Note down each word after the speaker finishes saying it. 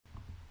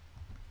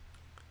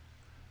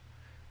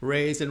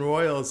Rays and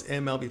Royals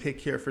MLB pick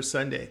here for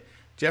Sunday.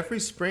 Jeffrey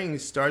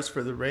Springs starts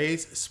for the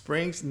Rays.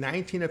 Springs,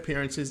 19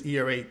 appearances,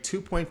 ERA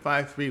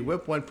 2.53,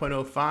 whip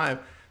 1.05.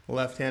 The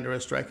left-hander, a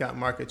strikeout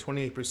mark at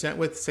 28%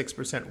 with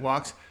 6%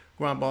 walks.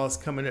 Ground balls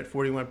coming at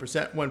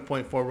 41%,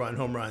 1.4 run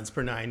home runs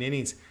per 9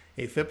 innings.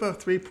 A FIP of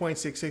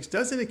 3.66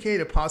 does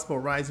indicate a possible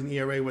rise in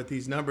ERA with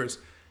these numbers.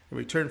 A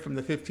return from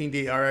the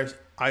 15-day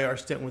IR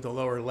stint with a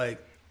lower leg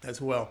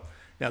as well.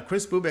 Now,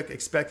 Chris Bubic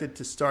expected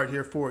to start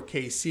here for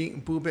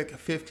KC. Bubic,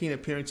 15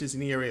 appearances,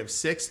 an ERA of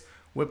 6,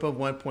 whip of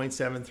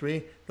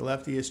 1.73. The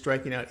lefty is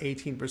striking out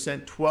 18%,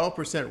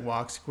 12%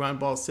 walks. Ground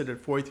balls sit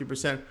at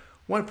 43%,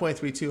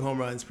 1.32 home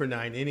runs per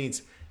 9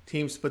 innings.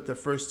 Teams split the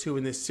first two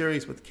in this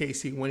series with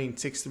KC winning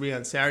 6-3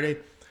 on Saturday.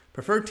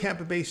 Preferred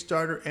Tampa Bay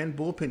starter and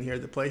bullpen here.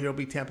 The play here will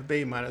be Tampa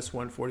Bay minus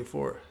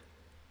 144.